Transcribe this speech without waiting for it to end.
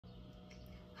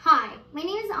my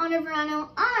name is Anna Verano.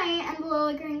 I am the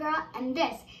Little Green Girl, and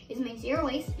this is my Zero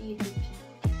Waste YouTube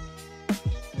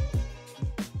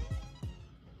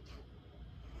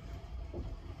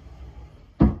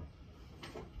channel.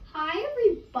 Hi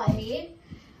everybody,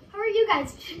 how are you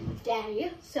guys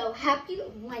today? So happy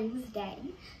Wednesday.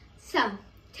 So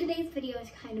today's video is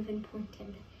kind of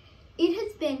important. It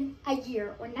has been a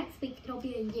year, or next week it'll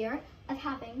be a year of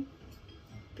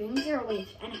being zero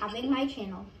waste and having my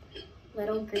channel,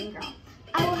 Little Green Girl.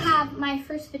 I will have my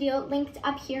first video linked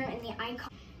up here in the icon,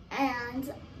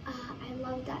 and I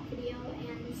love that video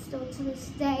and still to this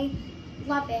day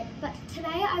love it. But today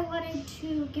I wanted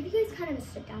to give you guys kind of a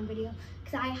sit down video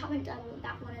because I haven't done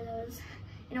one of those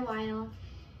in a while.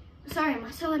 Sorry,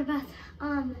 I'm so out of breath.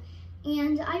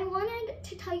 And I wanted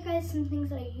to tell you guys some things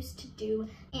that I used to do,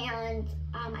 and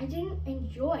I didn't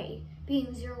enjoy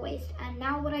being zero waste, and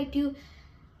now what I do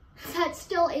that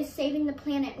still is saving the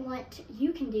planet and what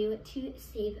you can do to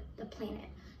save the planet.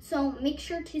 So make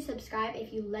sure to subscribe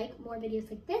if you like more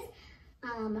videos like this.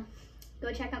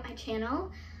 Go check out my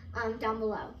channel down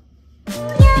below. So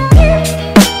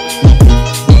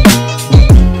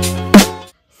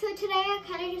today I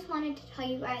kind of just wanted to tell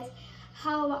you guys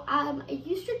how I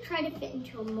used to try to fit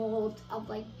into a mold of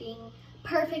like being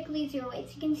perfectly zero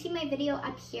waste. You can see my video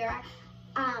up here.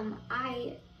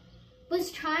 I was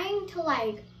trying to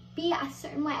like be a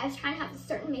certain way. I was trying to have a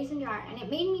certain mason jar, and it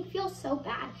made me feel so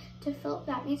bad to fill up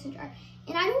that mason jar.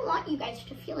 And I don't want you guys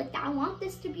to feel like that. I want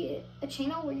this to be a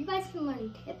channel where you guys can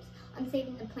learn tips on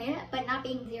saving the planet, but not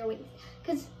being zero waste.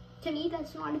 Because to me,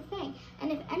 that's not a thing. And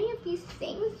if any of these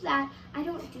things that I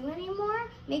don't do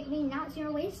anymore make me not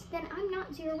zero waste, then I'm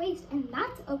not zero waste, and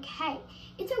that's okay.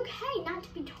 It's okay not to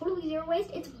be totally zero waste.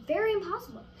 It's very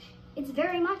impossible. It's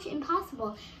very much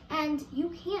impossible, and you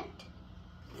can't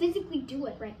physically do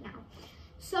it right now.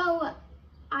 So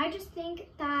I just think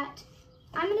that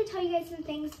I'm going to tell you guys some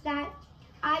things that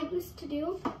I used to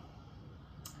do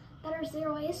that are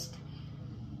zero waste,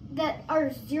 that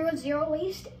are zero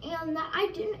waste, and that I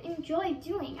didn't enjoy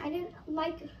doing. I didn't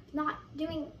like not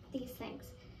doing these things.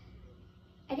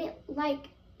 I didn't like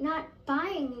not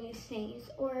buying these things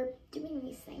or doing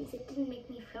these things. It didn't make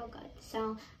me feel good.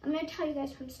 So I'm gonna tell you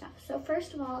guys some stuff. So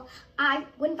first of all, I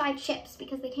wouldn't buy chips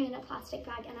because they came in a plastic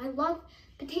bag, and I love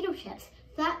potato chips.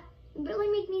 That really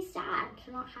made me sad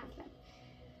to not have them.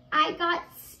 I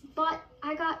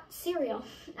got cereal.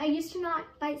 I used to not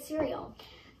buy cereal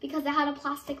because it had a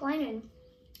plastic lining.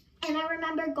 And I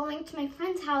remember going to my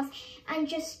friend's house and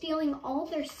just stealing all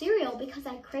their cereal because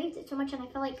I craved it so much, and I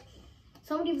felt like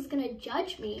somebody was gonna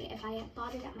judge me if I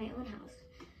bought it at my own house.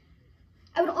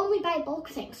 I would only buy bulk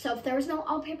things. So if there was no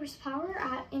all-purpose flour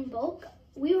in bulk,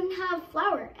 we wouldn't have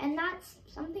flour, and that's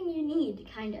something you need,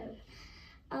 kind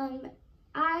of.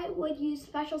 I would use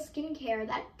special skincare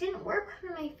that didn't work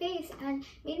for my face and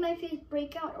made my face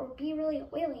break out or be really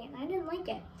oily, and I didn't like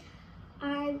it.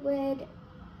 I would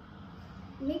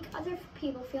make other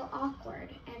people feel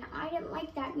awkward, and I didn't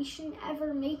like that. We shouldn't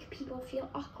ever make people feel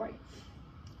awkward.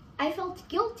 I felt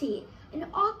guilty and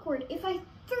awkward if I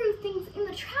threw things in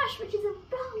the trash, which is a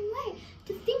wrong way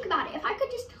to think about it. If I could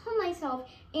just tell myself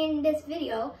in this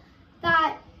video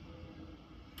that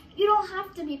you don't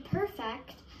have to be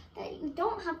perfect, that you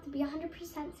don't have to be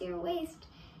 100% zero waste,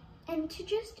 and to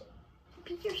just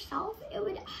be yourself, I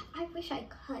wish I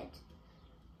could.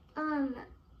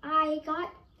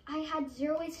 I had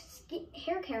zero waste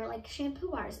hair care, like shampoo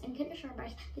bars and conditioner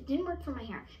bars that didn't work for my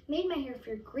hair. Made my hair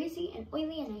feel greasy and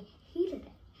oily, and I hated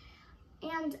it.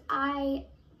 And I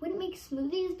wouldn't make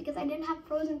smoothies because I didn't have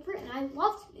frozen fruit, and I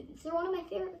love smoothies. They're one of my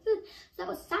favorite foods. So that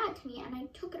was sad to me, and I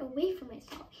took it away from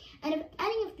myself. And if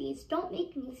any of these don't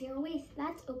make me zero waste,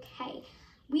 that's okay.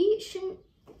 We shouldn't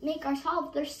make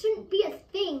ourselves, there shouldn't be a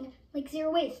thing like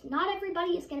zero waste. Not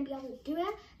everybody is going to be able to do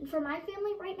that, and for my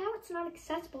family right now, it's not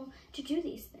accessible to do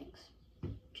these things.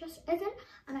 Just isn't,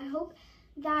 and I hope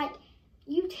that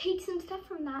you take some stuff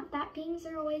from that being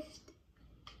zero waste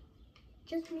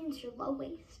just means you're low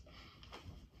waste,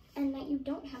 and that you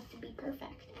don't have to be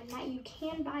perfect, and that you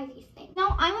can buy these things.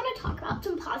 Now, I want to talk about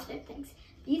some positive things.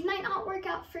 These might not work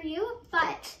out for you,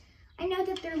 but I know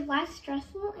that they're less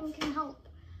stressful and can help.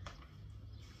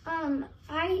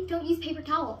 I don't use paper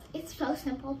towels. It's so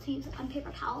simple to use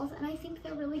paper towels, and I think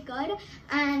they're really good,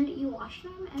 and you wash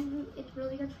them, and it's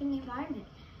really good for the environment.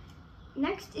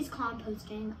 Next is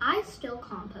composting. I still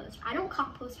compost. I don't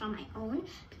compost on my own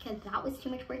because that was too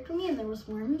much work for me, and there was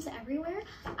worms everywhere.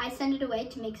 I send it away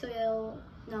to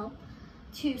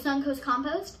Suncoast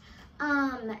Compost.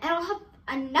 And I'll have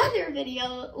another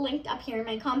video linked up here in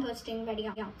my composting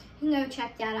video. You can go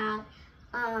check that out.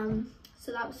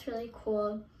 So that was really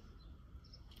cool.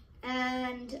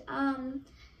 And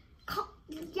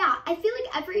yeah, I feel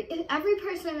like every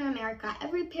person in America,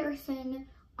 every person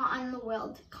on the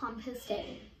world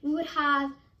composted, we would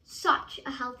have such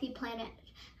a healthy planet,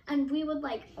 and we would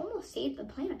like almost save the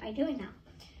planet by doing that.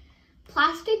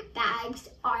 Plastic bags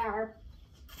are,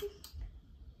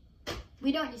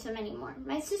 we don't use them anymore.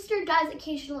 My sister does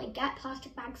occasionally get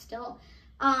plastic bags still.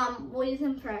 We'll use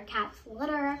them for our cat's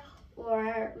litter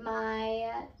or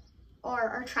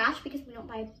our trash, because we don't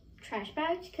buy trash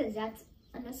bags because that's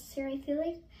unnecessary, I feel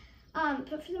like.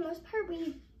 But for the most part,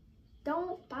 we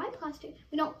don't buy plastic.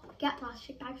 We don't get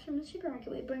plastic bags from the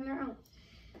supermarket. We bring our own.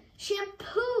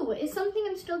 Shampoo is something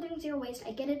I'm still doing zero waste.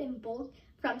 I get it in bulk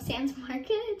from Sam's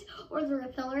Market or the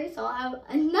refillery. So I'll have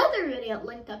another video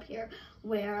linked up here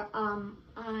where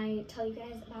I tell you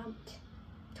guys about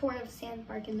tour of Sam's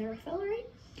Market and the refillery.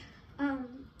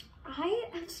 I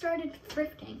have started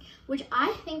thrifting, which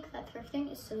I think that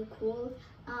thrifting is so cool.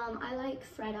 I like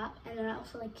Thread Up, and then I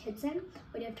also like Kids In,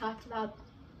 which I've talked about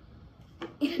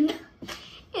in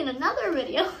another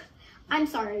video. I'm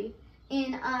sorry,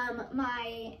 in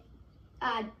my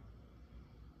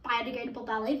biodegradable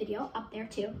ballet video up there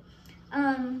too.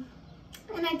 And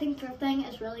I think thrifting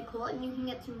is really cool, and you can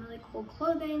get some really cool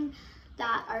clothing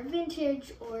that are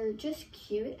vintage or just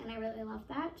cute, and I really love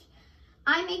that.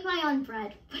 I make my own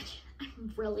bread, which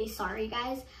I'm really sorry,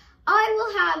 guys. I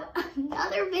will have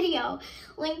another video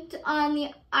linked on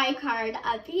the iCard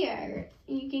up here.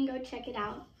 You can go check it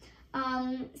out.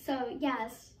 So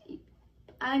yes,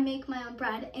 I make my own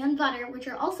bread and butter, which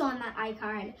are also on that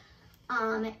iCard.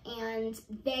 And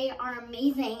they are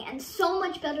amazing and so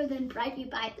much better than bread you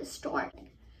buy at the store.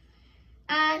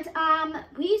 And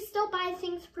we still buy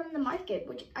things from the market,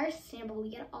 which are sustainable.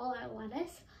 We get all our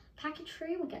lettuce package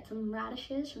free. We'll get some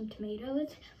radishes, some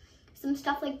tomatoes, some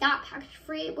stuff like that package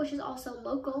free, which is also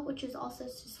local, which is also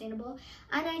sustainable.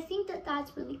 And I think that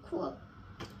that's really cool.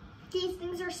 These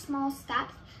things are small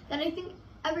steps that I think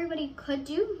everybody could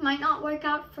do. Might not work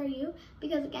out for you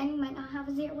because, again, you might not have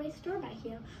a zero waste store by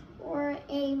you or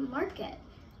a market.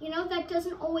 You know, that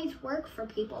doesn't always work for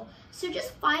people. So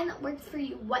just find that works for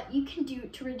you, what you can do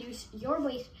to reduce your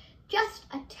waste just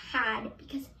a tad,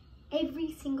 because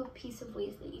every single piece of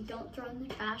waste that you don't throw in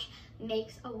the trash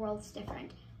makes a world's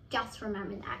difference. Just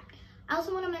remember that. I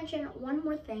also want to mention one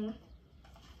more thing,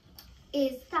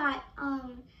 is that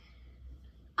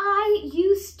I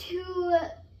used to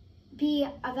be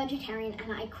a vegetarian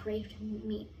and I craved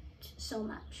meat so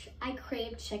much. I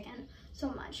craved chicken so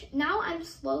much. Now I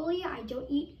don't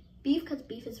eat beef because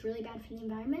beef is really bad for the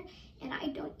environment, and I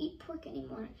don't eat pork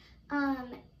anymore.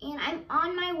 And I'm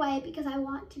on my way because I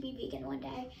want to be vegan one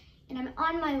day, and I'm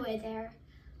on my way there.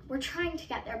 We're trying to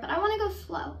get there, but I want to go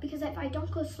slow, because if I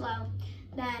don't go slow,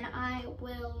 then I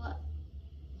will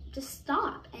just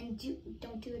stop and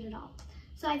don't do it at all.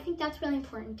 So I think that's really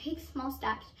important. Take small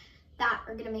steps that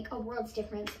are going to make a world's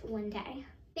difference one day.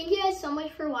 Thank you guys so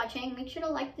much for watching. Make sure to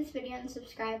like this video and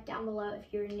subscribe down below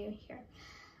if you're new here.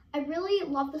 I really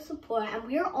love the support, and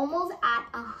we are almost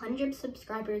at 100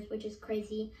 subscribers, which is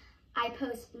crazy. I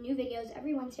post new videos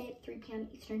every Wednesday at 3 p.m.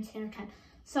 Eastern Standard Time.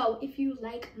 So if you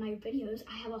like my videos,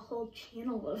 I have a whole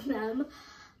channel of them.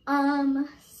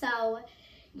 So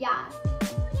yeah,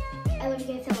 I love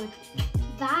you guys so much.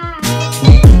 Bye.